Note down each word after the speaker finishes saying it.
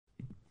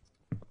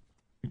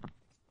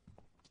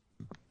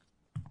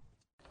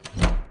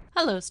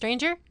Hello,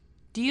 stranger.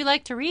 Do you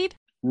like to read?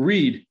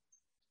 Read.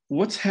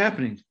 What's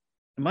happening?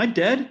 Am I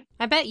dead?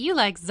 I bet you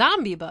like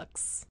zombie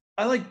books.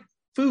 I like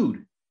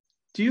food.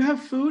 Do you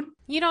have food?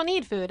 You don't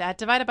need food at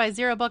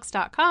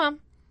dividedbyzerobooks.com.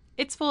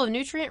 It's full of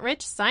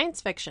nutrient-rich science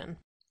fiction.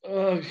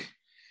 Ugh,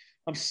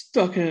 I'm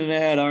stuck in an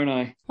ad, aren't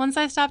I? Once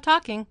I stop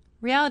talking,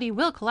 reality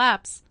will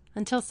collapse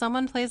until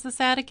someone plays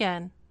this ad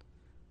again.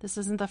 This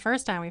isn't the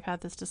first time we've had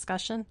this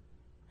discussion,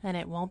 and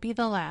it won't be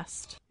the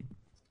last.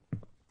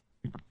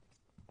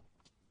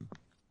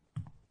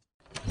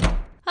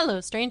 Hello,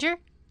 stranger.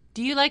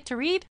 Do you like to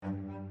read?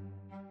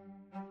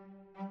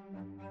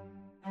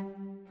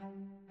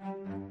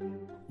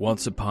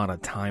 Once upon a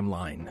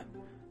timeline,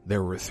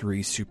 there were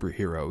 3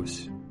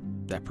 superheroes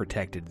that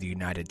protected the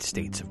United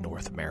States of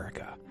North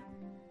America.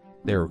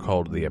 They were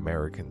called the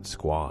American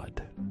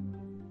Squad.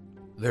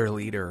 Their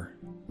leader,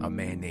 a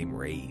man named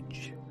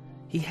Rage,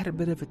 he had a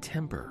bit of a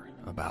temper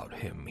about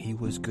him. He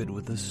was good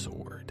with a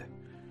sword.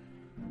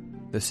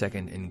 The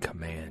second in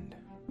command,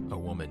 a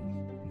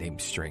woman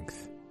named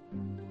Strength.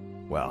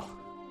 Well,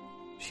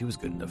 she was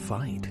good in a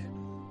fight.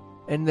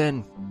 And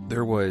then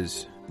there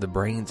was the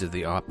brains of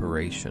the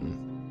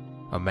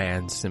operation, a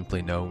man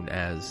simply known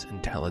as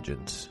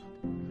Intelligence,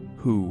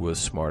 who was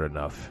smart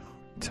enough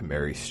to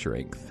marry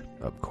Strength,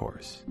 of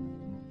course.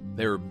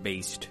 They were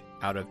based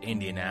out of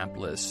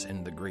Indianapolis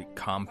in the great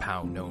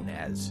compound known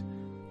as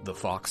the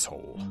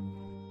Foxhole.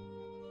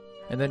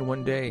 And then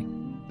one day,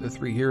 the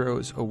 3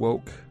 heroes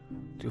awoke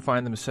to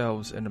find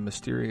themselves in a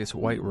mysterious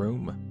white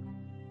room.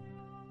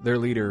 Their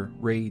leader,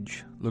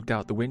 Rage, looked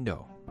out the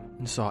window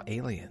and saw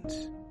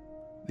aliens.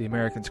 The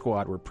American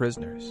Squad were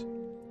prisoners.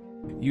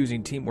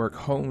 Using teamwork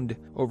honed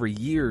over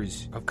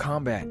years of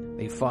combat,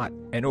 they fought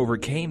and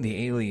overcame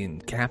the alien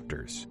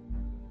captors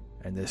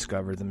and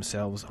discovered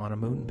themselves on a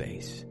moon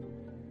base.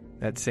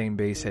 That same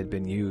base had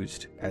been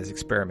used as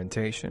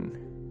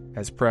experimentation,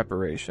 as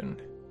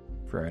preparation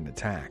for an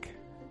attack.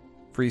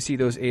 For you see,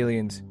 those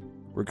aliens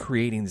were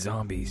creating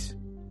zombies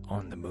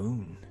on the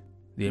moon.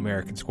 The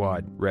American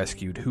Squad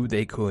rescued who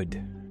they could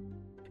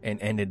and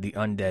ended the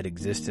undead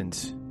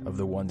existence of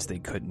the ones they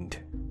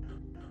couldn't.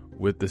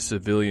 With the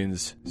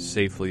civilians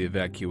safely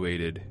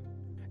evacuated,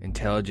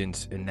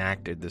 Intelligence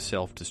enacted the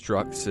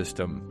self-destruct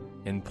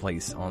system in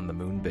place on the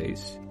moon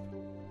base.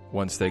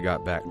 Once they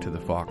got back to the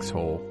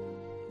Foxhole,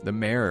 the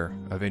mayor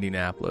of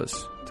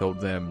Indianapolis told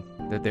them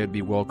that they'd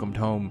be welcomed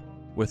home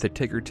with a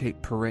ticker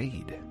tape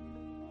parade.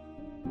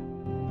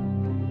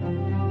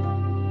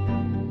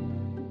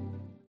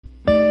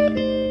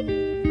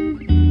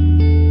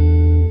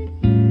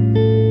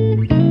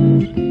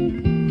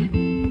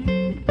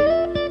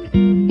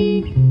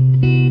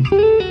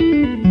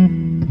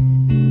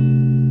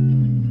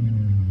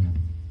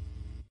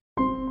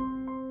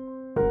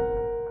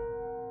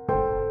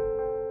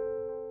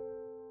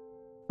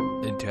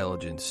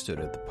 Intelligence stood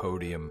at the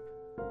podium,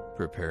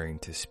 preparing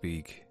to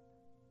speak.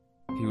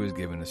 He was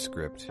given a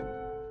script,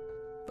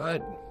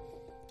 but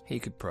he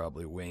could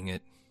probably wing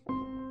it.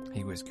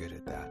 He was good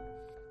at that.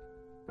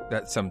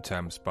 That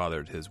sometimes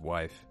bothered his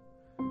wife.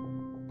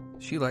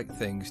 She liked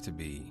things to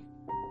be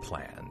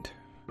planned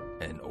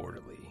and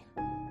orderly,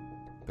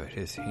 but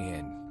his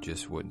hand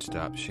just wouldn't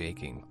stop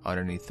shaking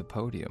underneath the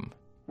podium.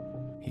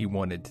 He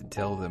wanted to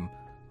tell them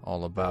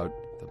all about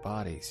the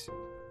bodies,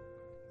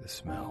 the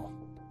smell.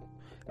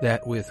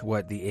 That with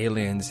what the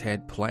aliens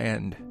had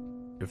planned,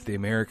 if the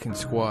American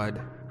Squad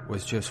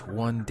was just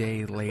one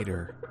day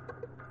later,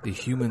 the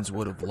humans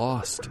would have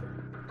lost.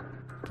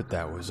 But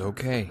that was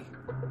okay.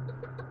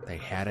 They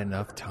had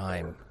enough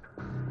time.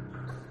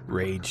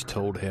 Rage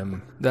told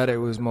him that it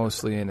was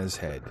mostly in his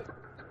head,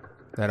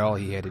 that all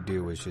he had to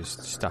do was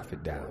just stuff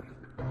it down.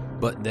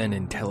 But then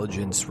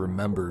Intelligence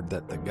remembered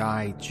that the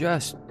guy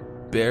just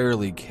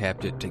barely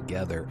kept it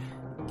together,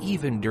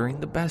 even during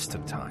the best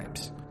of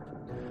times.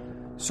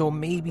 So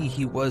maybe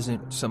he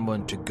wasn't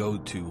someone to go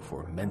to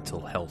for mental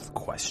health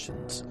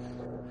questions.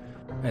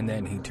 And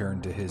then he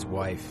turned to his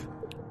wife,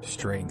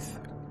 Strength.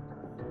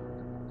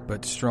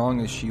 But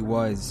strong as she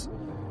was,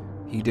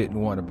 he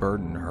didn't want to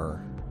burden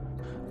her.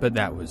 But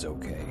that was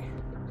okay.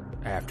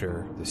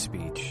 After the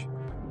speech,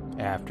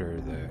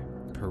 after the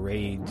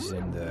parades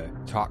and the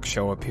talk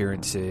show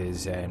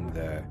appearances and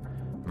the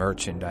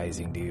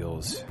merchandising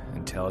deals,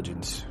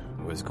 Intelligence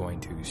was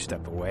going to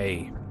step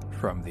away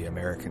from the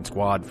American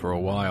Squad for a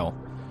while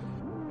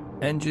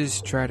and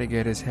just try to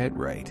get his head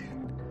right.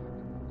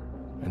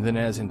 And then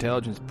as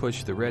Intelligence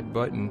pushed the red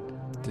button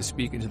to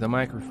speak into the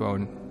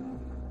microphone,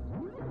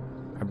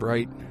 a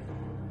bright,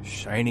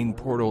 shining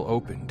portal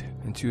opened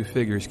and 2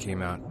 figures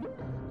came out.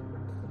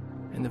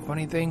 And the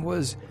funny thing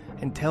was,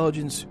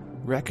 Intelligence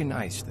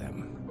recognized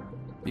them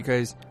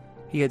because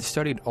he had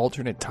studied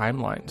alternate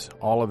timelines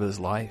all of his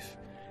life.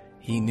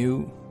 He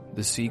knew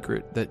the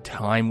secret that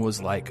time was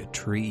like a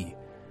tree.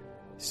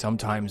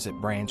 Sometimes it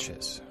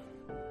branches.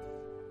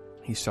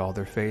 He saw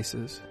their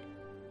faces.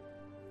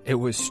 It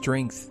was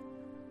Strength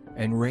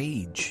and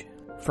Rage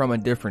from a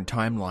different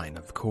timeline,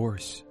 of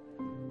course.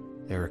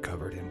 They were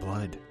covered in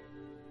blood.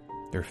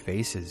 Their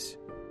faces,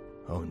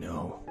 oh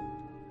no,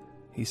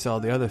 he saw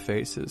the other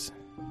faces,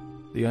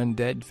 the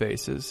undead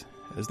faces,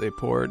 as they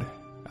poured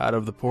out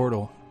of the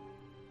portal.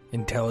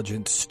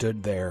 Intelligence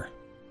stood there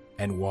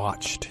and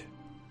watched,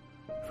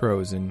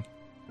 frozen,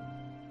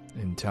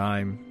 in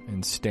time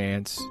and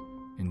stance,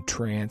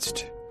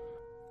 entranced.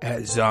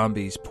 As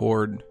zombies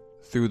poured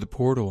through the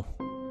portal,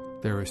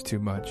 there was too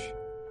much.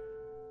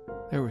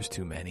 There was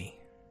too many.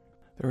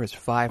 There was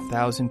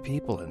 5,000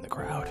 people in the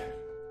crowd.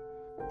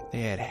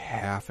 They had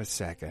half a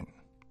second.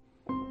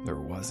 There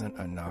wasn't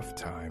enough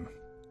time.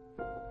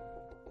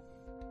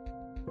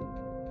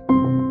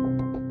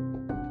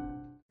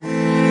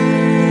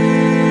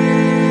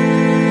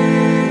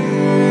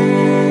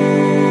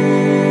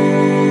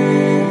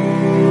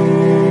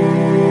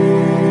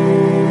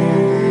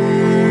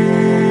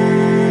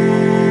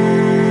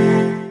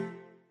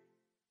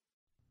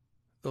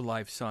 The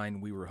life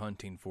sign we were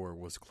hunting for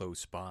was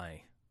close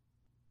by.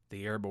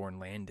 The airborne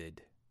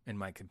landed, and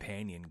my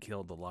companion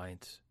killed the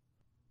lights.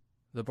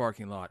 The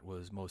parking lot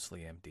was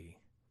mostly empty,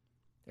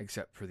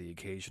 except for the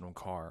occasional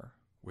car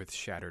with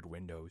shattered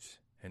windows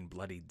and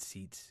bloodied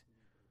seats.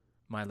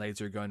 My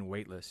laser gun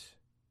weightless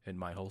in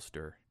my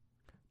holster,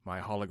 my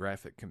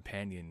holographic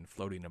companion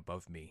floating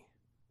above me,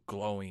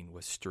 glowing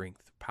with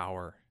strength,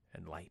 power,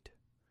 and light.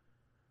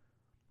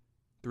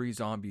 3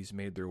 zombies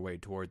made their way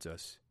towards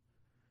us.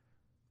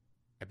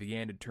 I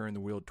began to turn the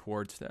wheel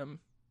towards them,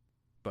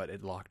 but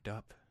it locked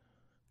up.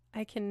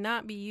 I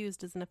cannot be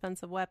used as an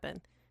offensive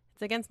weapon.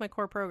 It's against my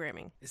core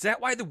programming. Is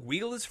that why the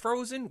wheel is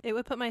frozen? It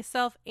would put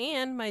myself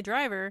and my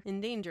driver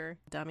in danger,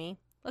 dummy.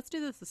 Let's do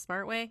this the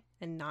smart way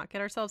and not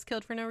get ourselves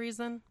killed for no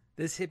reason.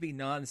 This hippie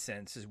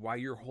nonsense is why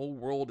your whole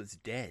world is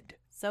dead.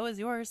 So is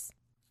yours.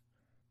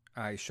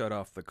 I shut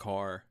off the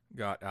car,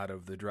 got out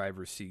of the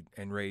driver's seat,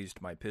 and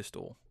raised my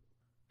pistol.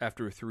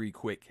 After 3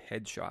 quick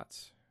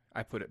headshots,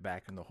 I put it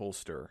back in the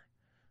holster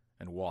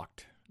and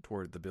walked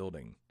toward the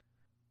building.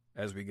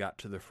 As we got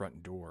to the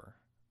front door,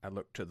 I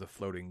looked to the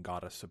floating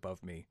goddess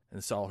above me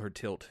and saw her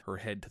tilt her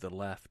head to the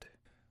left.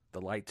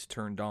 The lights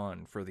turned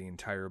on for the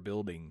entire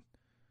building.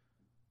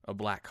 A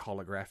black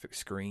holographic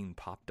screen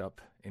popped up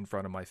in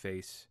front of my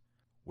face,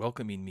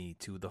 welcoming me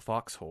to the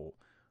Foxhole,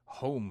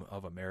 home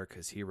of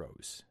America's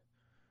heroes.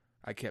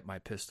 I kept my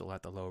pistol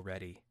at the low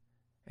ready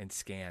and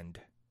scanned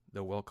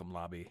the welcome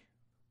lobby.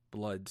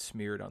 Blood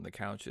smeared on the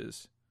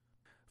couches.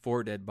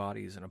 4 dead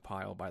bodies in a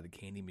pile by the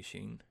candy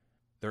machine.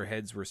 Their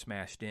heads were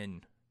smashed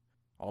in.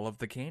 All of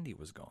the candy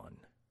was gone.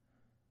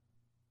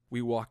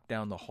 We walked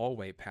down the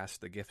hallway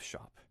past the gift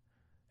shop,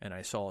 and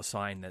I saw a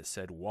sign that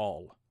said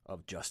Wall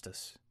of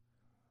Justice.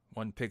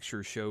 One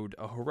picture showed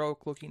a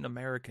heroic-looking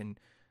American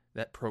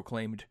that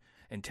proclaimed,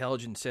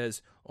 "Intelligence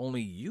says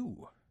only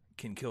you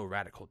can kill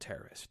radical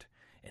terrorists.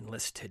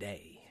 Enlist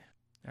today."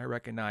 I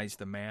recognized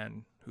the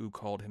man who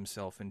called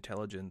himself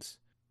Intelligence.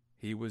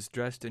 He was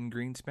dressed in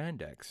green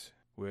spandex,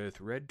 with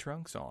red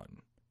trunks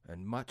on,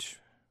 and much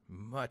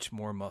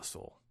more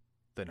muscle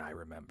than I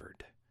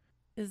remembered.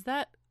 Is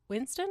that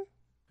Winston?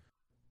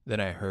 Then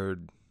I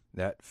heard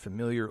that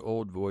familiar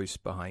old voice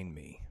behind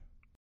me.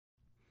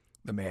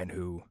 The man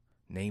who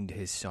named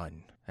his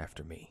son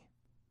after me.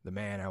 The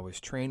man I was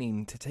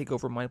training to take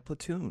over my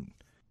platoon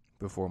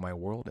before my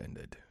world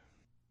ended.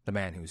 The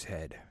man whose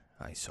head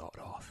I sawed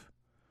off.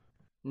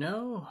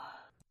 No,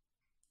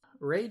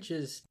 Rage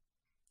is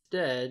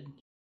dead,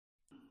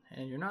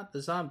 and you're not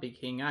the Zombie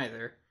King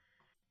either.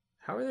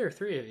 How are there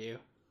 3 of you?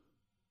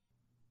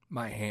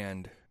 My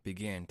hand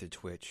began to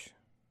twitch.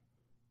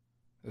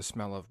 The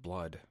smell of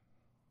blood.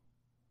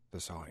 The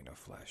sawing of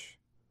flesh.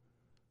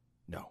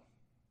 No,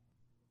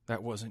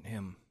 that wasn't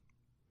him.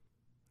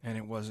 And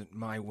it wasn't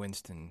my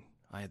Winston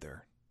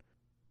either.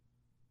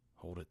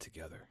 Hold it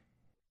together.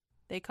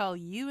 They call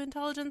you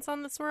Intelligence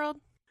on this world?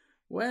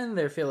 When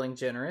they're feeling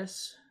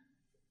generous.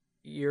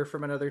 You're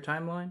from another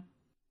timeline?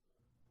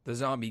 The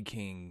Zombie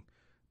King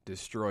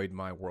destroyed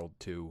my world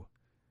too.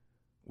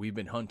 We've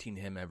been hunting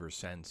him ever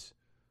since.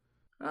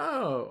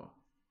 Oh,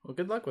 well,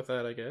 good luck with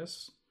that, I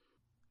guess.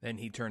 Then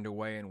he turned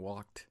away and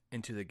walked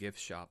into the gift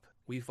shop.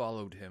 We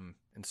followed him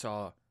and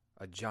saw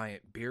a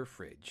giant beer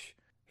fridge.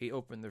 He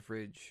opened the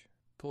fridge,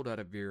 pulled out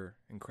a beer,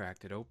 and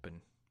cracked it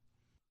open.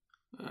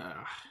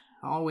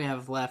 All we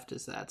have left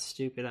is that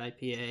stupid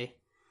IPA.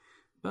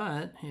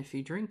 But if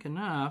you drink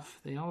enough,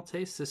 they all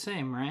taste the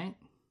same, right?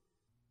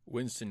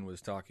 Winston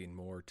was talking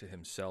more to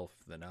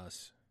himself than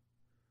us.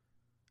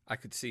 I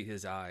could see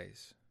his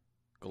eyes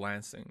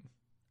glancing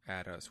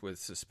at us with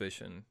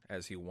suspicion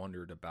as he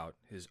wondered about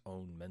his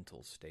own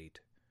mental state.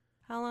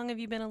 How long have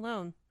you been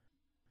alone?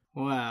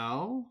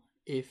 Well,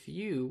 if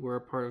you were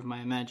a part of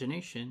my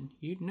imagination,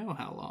 you'd know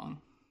how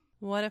long.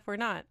 What if we're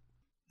not?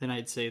 Then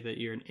I'd say that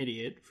you're an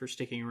idiot for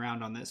sticking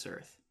around on this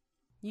earth.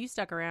 You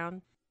stuck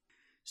around.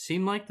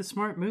 Seemed like the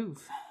smart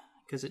move,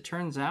 because it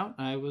turns out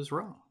I was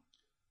wrong.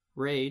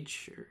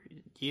 Rage, or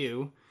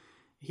you,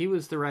 he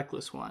was the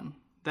reckless one.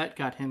 That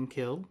got him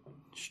killed.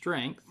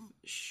 Strength,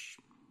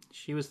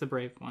 she was the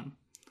brave one.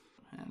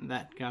 And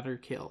that got her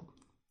killed.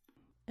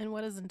 And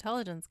what does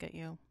Intelligence get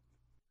you?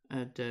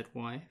 A dead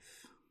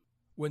wife.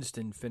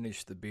 Winston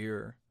finished the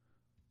beer,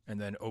 and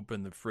then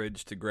opened the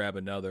fridge to grab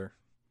another.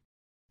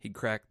 He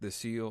cracked the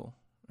seal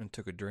and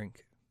took a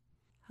drink.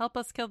 Help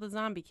us kill the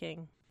Zombie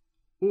King.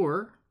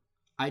 Or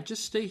I'd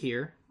just stay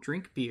here,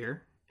 drink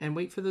beer, and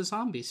wait for the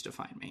zombies to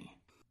find me.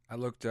 I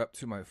looked up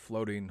to my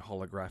floating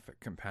holographic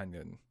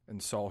companion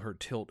and saw her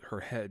tilt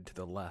her head to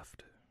the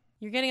left.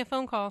 You're getting a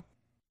phone call.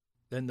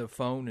 Then the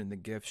phone in the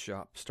gift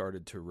shop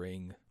started to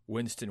ring.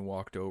 Winston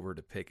walked over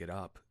to pick it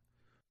up.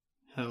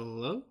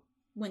 Hello?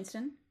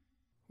 Winston?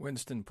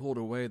 Winston pulled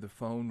away the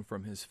phone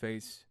from his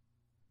face,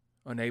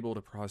 unable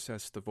to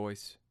process the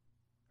voice.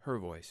 Her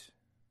voice.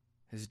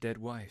 His dead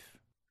wife.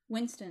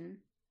 Winston,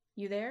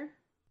 you there?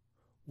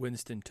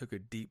 Winston took a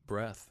deep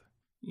breath.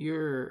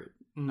 You're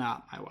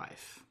not my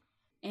wife.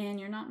 And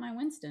you're not my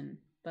Winston,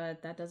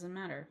 but that doesn't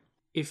matter.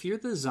 If you're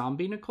the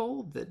zombie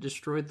Nicole that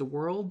destroyed the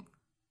world,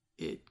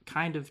 it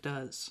kind of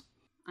does.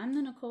 I'm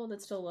the Nicole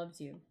that still loves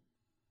you.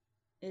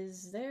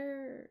 Is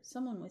there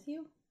someone with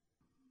you?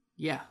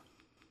 Yeah.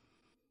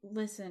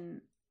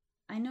 Listen,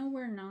 I know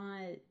we're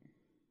not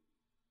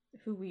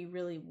who we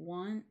really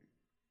want,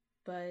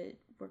 but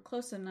we're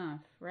close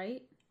enough,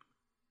 right?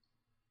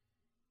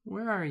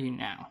 Where are you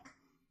now?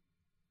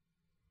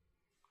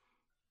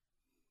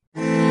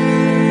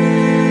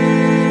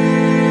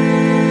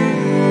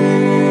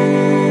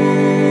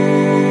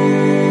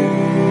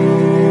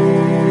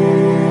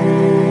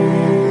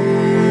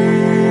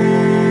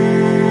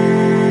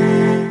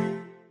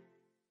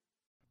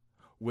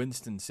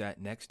 Winston sat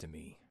next to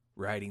me,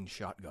 riding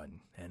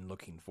shotgun and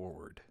looking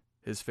forward.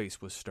 His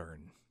face was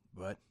stern,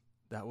 but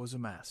that was a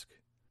mask.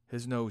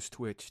 His nose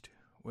twitched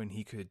when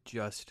he could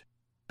just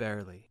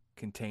barely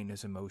contain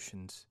his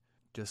emotions,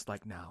 just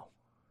like now.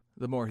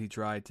 The more he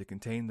tried to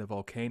contain the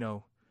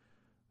volcano,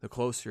 the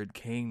closer it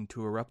came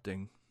to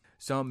erupting.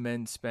 Some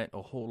men spent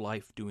a whole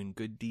life doing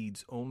good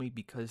deeds only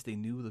because they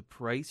knew the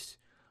price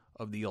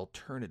of the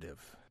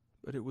alternative,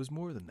 but it was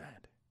more than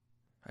that.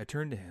 I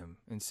turned to him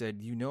and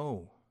said, "You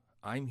know,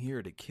 I'm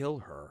here to kill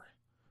her."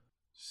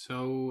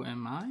 So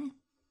am I?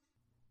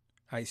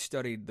 I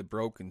studied the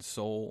broken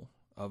soul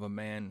of a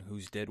man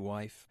whose dead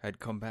wife had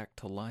come back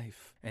to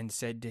life and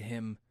said to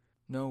him,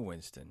 "No,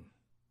 Winston,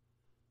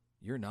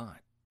 you're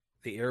not."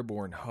 The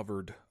airborne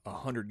hovered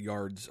 100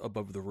 yards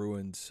above the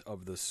ruins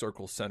of the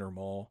Circle Center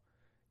Mall,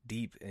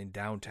 deep in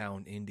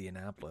downtown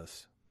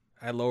Indianapolis.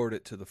 I lowered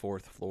it to the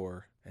 4th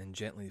floor and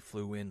gently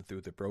flew in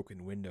through the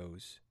broken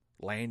windows,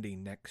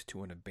 landing next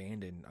to an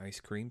abandoned ice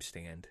cream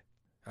stand.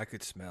 I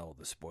could smell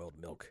the spoiled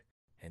milk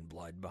and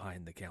blood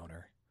behind the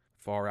counter.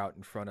 Far out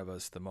in front of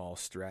us, the mall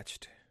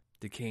stretched,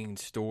 decaying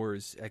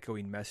stores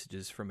echoing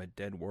messages from a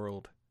dead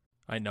world.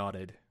 I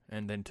nodded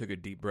and then took a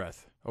deep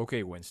breath.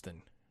 "Okay,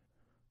 Winston,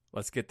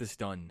 let's get this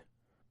done."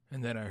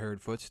 And then I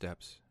heard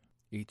footsteps,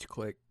 each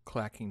click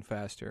clacking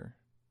faster,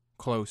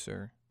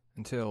 closer,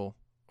 until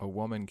a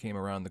woman came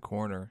around the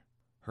corner,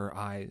 her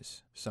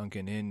eyes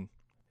sunken in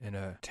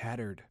a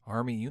tattered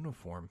army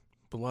uniform,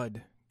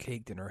 blood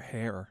caked in her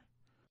hair.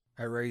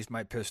 I raised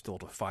my pistol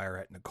to fire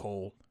at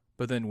Nicole,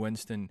 but then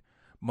Winston,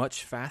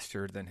 much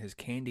faster than his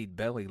candied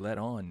belly let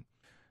on,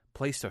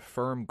 placed a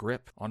firm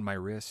grip on my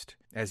wrist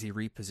as he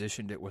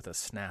repositioned it with a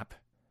snap.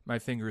 My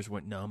fingers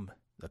went numb.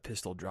 The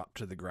pistol dropped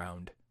to the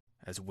ground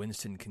as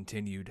Winston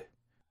continued.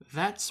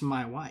 That's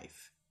my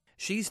wife.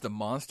 "She's the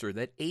monster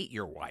that ate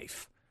your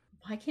wife."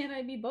 Why can't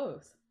I be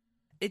both?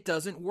 "It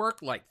doesn't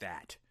work like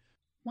that."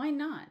 Why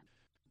not?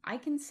 I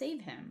can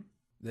save him.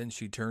 Then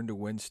she turned to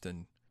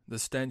Winston, the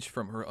stench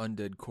from her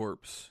undead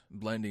corpse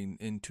blending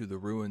into the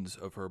ruins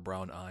of her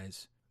brown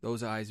eyes,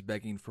 those eyes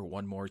begging for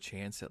one more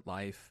chance at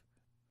life.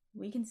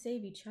 We can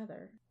save each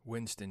other.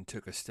 Winston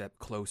took a step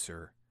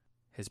closer,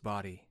 his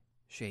body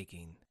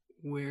shaking.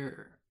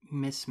 We're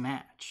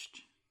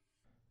mismatched.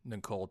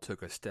 Nicole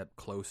took a step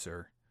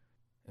closer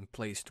and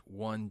placed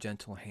one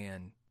gentle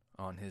hand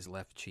on his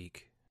left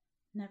cheek.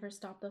 Never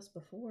stopped us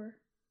before.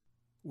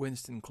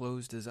 Winston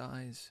closed his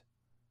eyes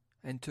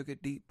and took a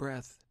deep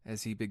breath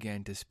as he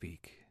began to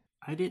speak.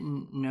 I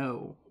didn't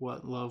know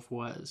what love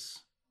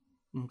was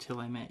until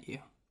I met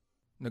you.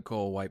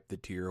 Nicole wiped the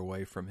tear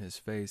away from his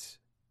face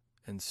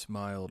and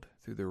smiled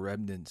through the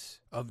remnants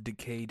of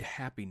decayed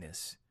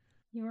happiness.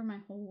 You were my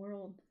whole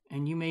world.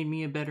 And you made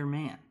me a better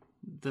man,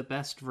 the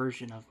best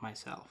version of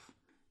myself,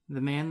 the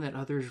man that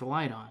others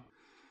relied on.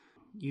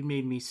 You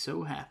made me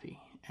so happy,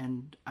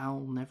 and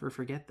I'll never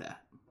forget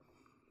that.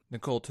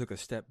 Nicole took a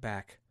step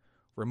back,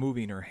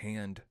 removing her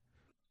hand.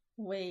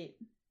 Wait.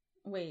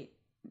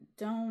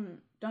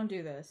 Don't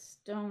do this.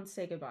 Don't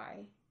say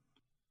goodbye.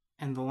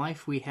 And the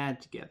life we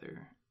had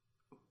together,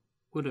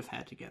 would have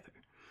had together,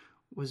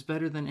 was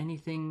better than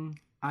anything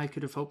I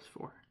could have hoped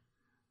for.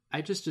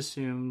 I just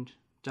assumed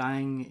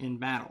dying in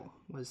battle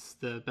was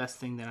the best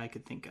thing that I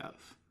could think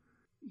of.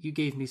 You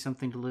gave me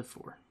something to live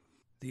for.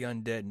 The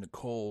undead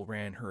Nicole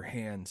ran her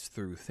hands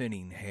through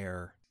thinning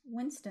hair.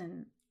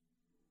 Winston,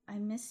 I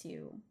miss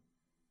you.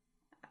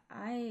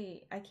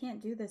 I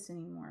can't do this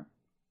anymore.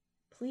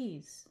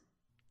 Please.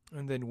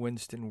 And then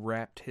Winston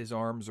wrapped his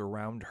arms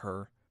around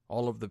her.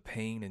 All of the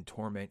pain and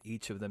torment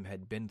each of them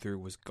had been through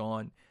was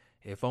gone,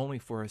 if only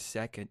for a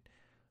second,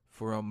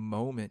 For a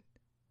moment,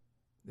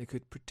 they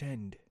could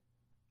pretend.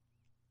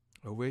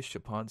 A wish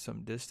upon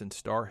some distant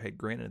star had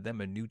granted them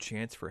a new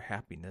chance for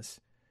happiness.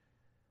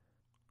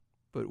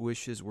 But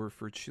wishes were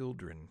for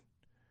children,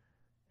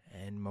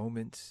 and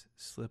moments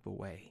slip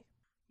away.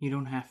 You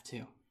don't have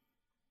to.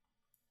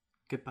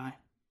 Goodbye.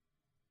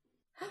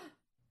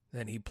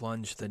 Then he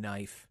plunged the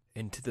knife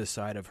into the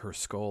side of her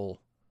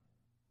skull.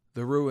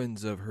 The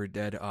ruins of her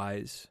dead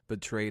eyes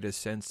betrayed a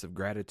sense of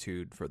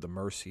gratitude for the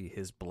mercy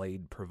his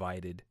blade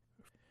provided.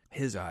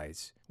 His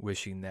eyes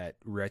wishing that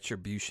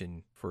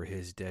retribution for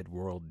his dead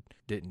world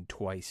didn't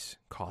twice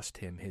cost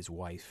him his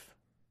wife.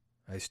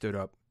 I stood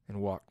up and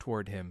walked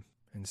toward him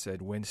and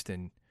said,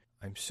 "Winston,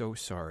 I'm so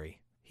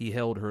sorry." He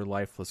held her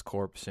lifeless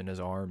corpse in his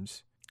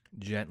arms,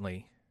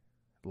 gently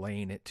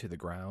laying it to the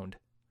ground.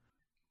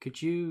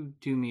 Could you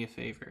do me a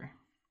favor?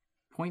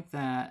 Point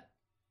that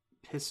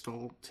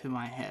pistol to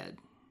my head,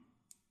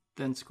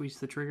 then squeeze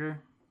the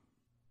trigger.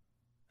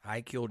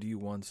 I killed you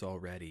once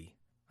already.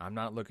 I'm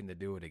not looking to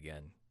do it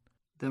again.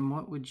 Then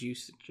what would you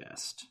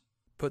suggest?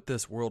 Put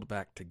this world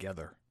back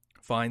together.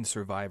 Find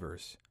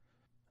survivors.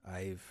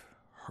 I've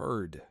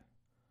heard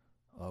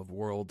of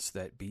worlds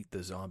that beat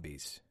the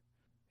zombies.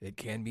 It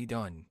can be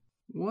done.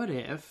 What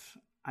if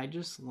I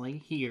just lay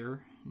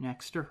here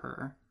next to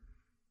her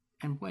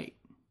and wait?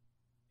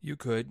 You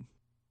could,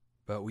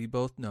 but we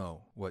both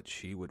know what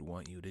she would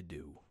want you to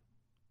do.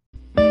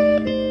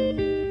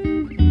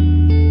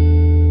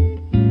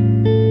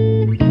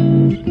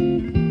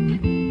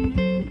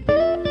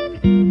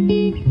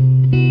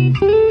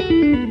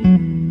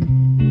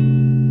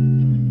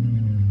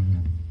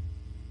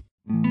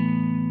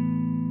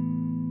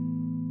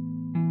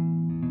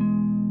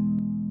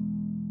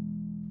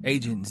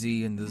 Agent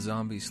Z and the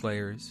Zombie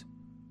Slayers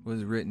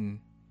was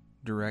written,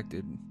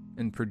 directed,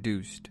 and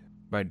produced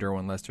by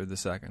Derwin Lester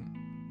II.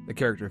 The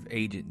character of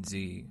Agent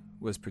Z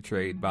was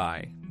portrayed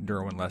by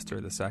Derwin Lester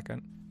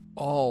II.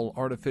 All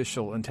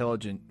artificial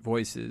intelligent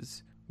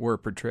voices were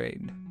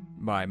portrayed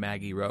by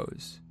Maggie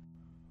Rose.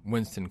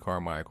 Winston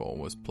Carmichael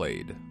was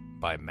played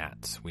by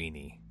Matt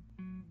Sweeney.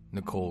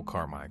 Nicole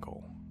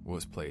Carmichael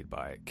was played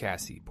by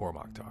Cassie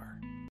Pourmokhtar.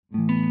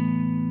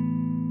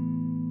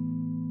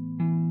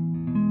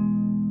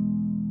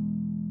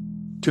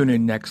 Tune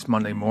in next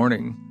Monday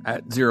morning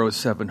at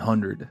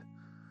 0700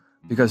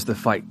 because the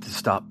fight to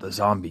stop the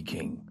Zombie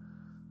King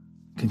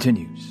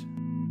continues.